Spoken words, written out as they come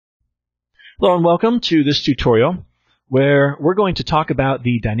Hello and welcome to this tutorial where we're going to talk about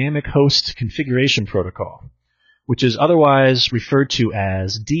the Dynamic Host Configuration Protocol, which is otherwise referred to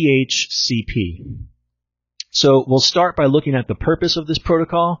as DHCP. So we'll start by looking at the purpose of this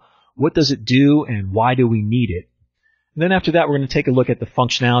protocol, what does it do, and why do we need it. And then after that, we're going to take a look at the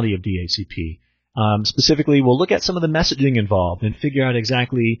functionality of DHCP. Specifically, we'll look at some of the messaging involved and figure out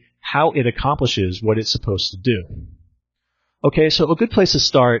exactly how it accomplishes what it's supposed to do. Okay, so a good place to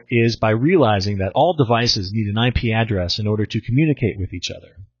start is by realizing that all devices need an IP address in order to communicate with each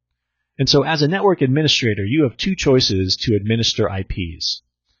other. And so as a network administrator, you have two choices to administer IPs.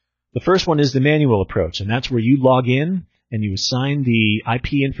 The first one is the manual approach, and that's where you log in and you assign the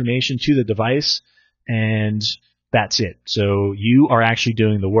IP information to the device, and that's it. So you are actually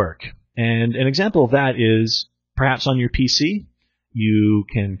doing the work. And an example of that is perhaps on your PC. You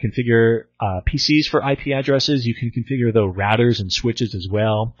can configure PCs for IP addresses. You can configure the routers and switches as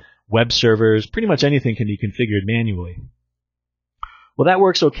well. Web servers, pretty much anything can be configured manually. Well, that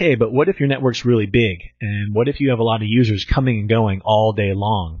works okay, but what if your network's really big? And what if you have a lot of users coming and going all day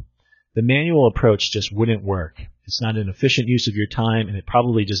long? The manual approach just wouldn't work. It's not an efficient use of your time, and it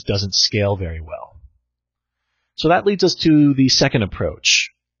probably just doesn't scale very well. So that leads us to the second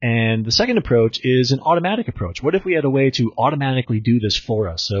approach. And the second approach is an automatic approach. What if we had a way to automatically do this for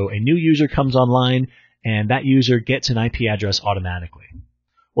us? So a new user comes online, and that user gets an IP address automatically.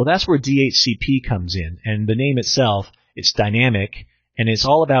 Well, that's where DHCP comes in. And the name itself, it's dynamic, and it's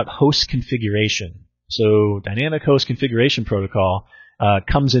all about host configuration. So Dynamic Host Configuration Protocol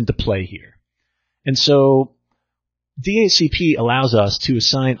comes into play here. And so DHCP allows us to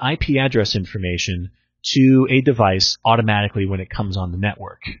assign IP address information to a device automatically when it comes on the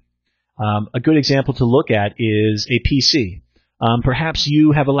network. A good example to look at is a PC. Perhaps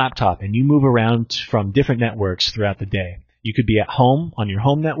you have a laptop and you move around from different networks throughout the day. You could be at home on your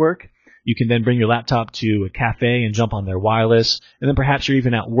home network. You can then bring your laptop to a cafe and jump on their wireless. And then perhaps you're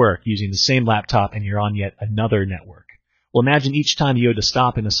even at work using the same laptop and you're on yet another network. Well, imagine each time you had to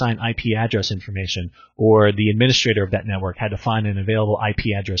stop and assign IP address information, or the administrator of that network had to find an available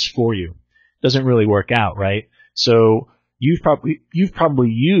IP address for you. Doesn't really work out, right? So you've probably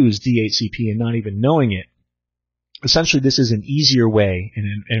used DHCP and not even knowing it. Essentially, this is an easier way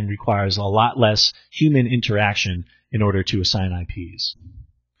and requires a lot less human interaction in order to assign IPs.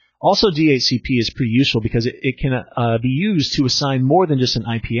 Also, DHCP is pretty useful because it can be used to assign more than just an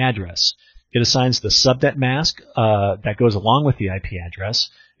IP address. It assigns the subnet mask that goes along with the IP address.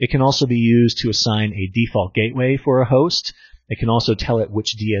 It can also be used to assign a default gateway for a host. It can also tell it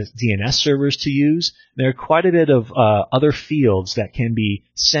which DNS servers to use. There are quite a bit of other fields that can be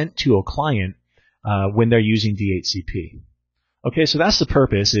sent to a client when they're using DHCP. Okay, so that's the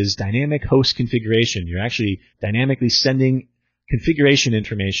purpose, is dynamic host configuration. You're actually dynamically sending configuration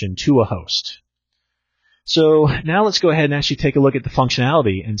information to a host. So now let's go ahead and actually take a look at the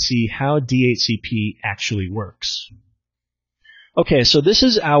functionality and see how DHCP actually works. Okay, so this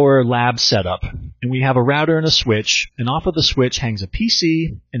is our lab setup, and we have a router and a switch, and off of the switch hangs a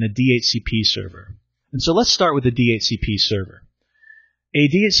PC and a DHCP server. And so let's start with the DHCP server. A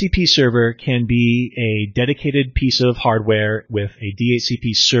DHCP server can be a dedicated piece of hardware with a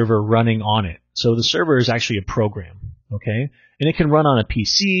DHCP server running on it. So the server is actually a program, okay? And it can run on a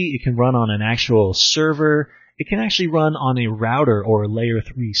PC, it can run on an actual server, it can actually run on a router or a layer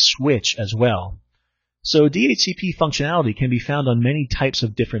 3 switch as well. So DHCP functionality can be found on many types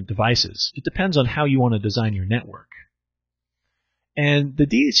of different devices. It depends on how you want to design your network. And the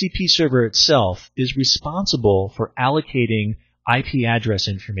DHCP server itself is responsible for allocating IP address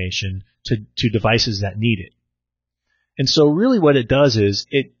information to devices that need it. And so really what it does is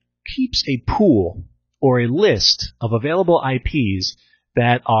it keeps a pool or a list of available IPs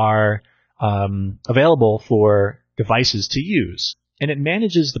that are available for devices to use. And it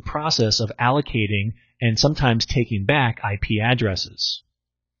manages the process of allocating and sometimes taking back IP addresses.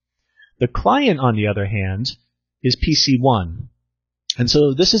 The client, on the other hand, is PC1. And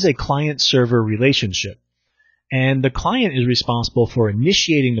so this is a client-server relationship. And the client is responsible for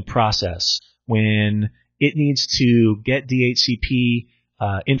initiating the process when it needs to get DHCP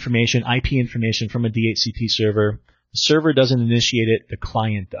information, IP information from a DHCP server. The server doesn't initiate it, the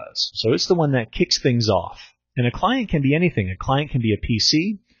client does. So it's the one that kicks things off. And a client can be anything. A client can be a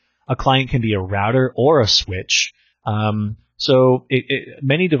PC. A client can be a router or a switch. So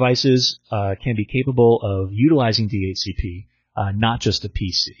many devices can be capable of utilizing DHCP, not just a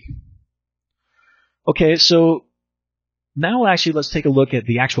PC. Okay, so now actually let's take a look at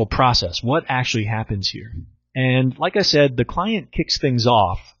the actual process. What actually happens here? And like I said, the client kicks things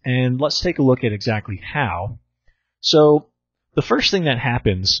off, and let's take a look at exactly how. So the first thing that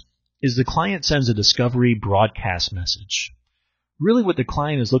happens is the client sends a discovery broadcast message. Really what the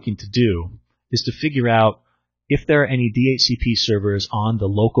client is looking to do is to figure out if there are any DHCP servers on the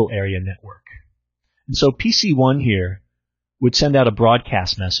local area network. And so PC1 here would send out a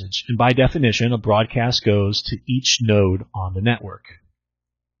broadcast message, and by definition, a broadcast goes to each node on the network.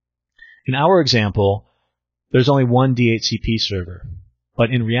 In our example, there's only one DHCP server,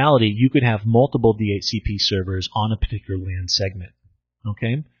 but in reality, you could have multiple DHCP servers on a particular LAN segment.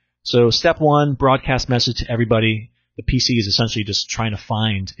 Okay? So step one, broadcast message to everybody. The PC is essentially just trying to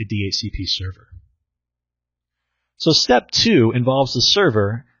find a DHCP server. So step two involves the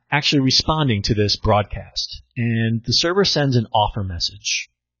server actually responding to this broadcast. And the server sends an offer message.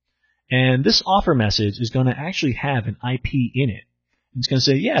 And this offer message is going to actually have an IP in it. It's going to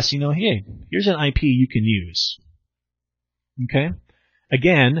say, yes, hey, here's an IP you can use. Okay?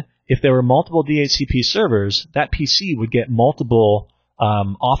 Again, if there were multiple DHCP servers, that PC would get multiple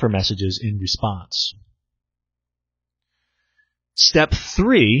offer messages in response. Step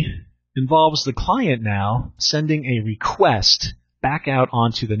 3 involves the client now sending a request back out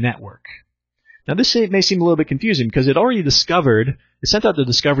onto the network. Now this may seem a little bit confusing because it already sent out the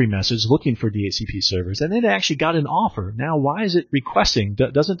discovery message looking for DHCP servers, and then it actually got an offer. Now why is it requesting?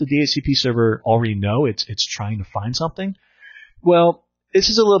 Doesn't the DHCP server already know it's trying to find something? Well, this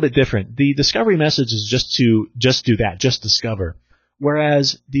is a little bit different. The discovery message is just to do that, just discover.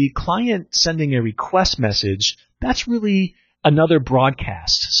 Whereas the client sending a request message, that's really another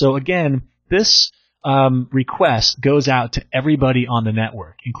broadcast. So again, this request goes out to everybody on the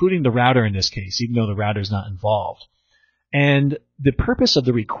network, including the router in this case, even though the router is not involved. And the purpose of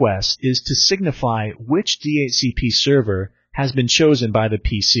the request is to signify which DHCP server has been chosen by the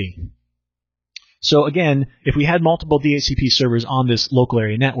PC. So again, if we had multiple DHCP servers on this local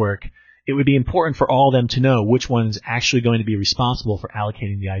area network, it would be important for all of them to know which one's actually going to be responsible for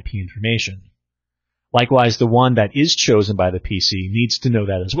allocating the IP information. Likewise, the one that is chosen by the PC needs to know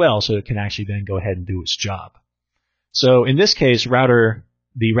that as well, so it can actually then go ahead and do its job. So in this case, the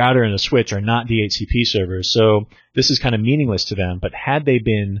router and the switch are not DHCP servers, so this is kind of meaningless to them, but had they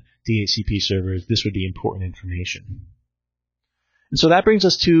been DHCP servers, this would be important information. And so that brings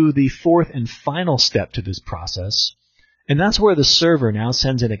us to the fourth and final step to this process, and that's where the server now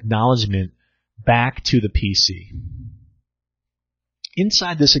sends an acknowledgement back to the PC.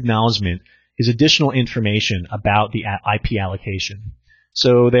 Inside this acknowledgement is additional information about the IP allocation.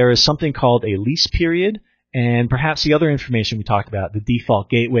 So there is something called a lease period, and perhaps the other information we talked about, the default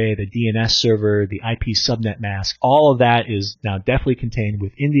gateway, the DNS server, the IP subnet mask, all of that is now definitely contained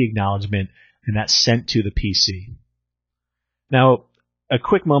within the acknowledgement, and that's sent to the PC. Now, a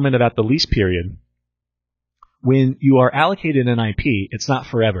quick moment about the lease period. When you are allocated an IP, it's not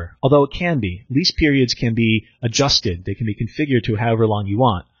forever, although it can be. Lease periods can be adjusted. They can be configured to however long you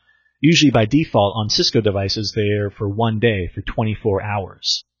want. Usually by default on Cisco devices, they're for 1 day, for 24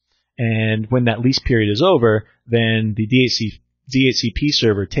 hours. And when that lease period is over, then the DHCP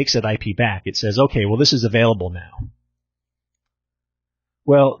server takes that IP back. It says, okay, well, this is available now.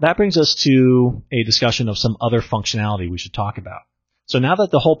 Well, that brings us to a discussion of some other functionality we should talk about. So now that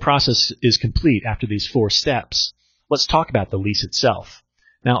the whole process is complete after these 4 steps, let's talk about the lease itself.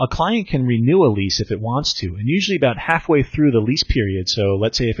 Now, a client can renew a lease if it wants to, and usually about halfway through the lease period, so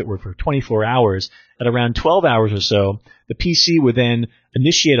let's say if it were for 24 hours, at around 12 hours or so, the PC would then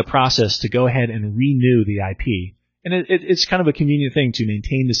initiate a process to go ahead and renew the IP. And it's kind of a convenient thing to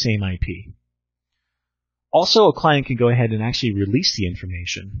maintain the same IP. Also, a client can go ahead and actually release the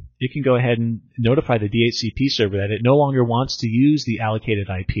information. It can go ahead and notify the DHCP server that it no longer wants to use the allocated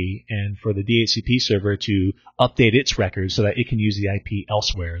IP, and for the DHCP server to update its records so that it can use the IP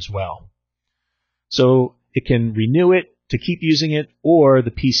elsewhere as well. So it can renew it to keep using it, or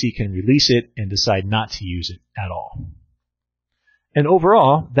the PC can release it and decide not to use it at all. And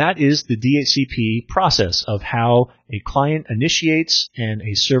overall, that is the DHCP process of how a client initiates and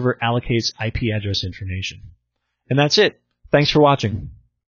a server allocates IP address information. And that's it. Thanks for watching.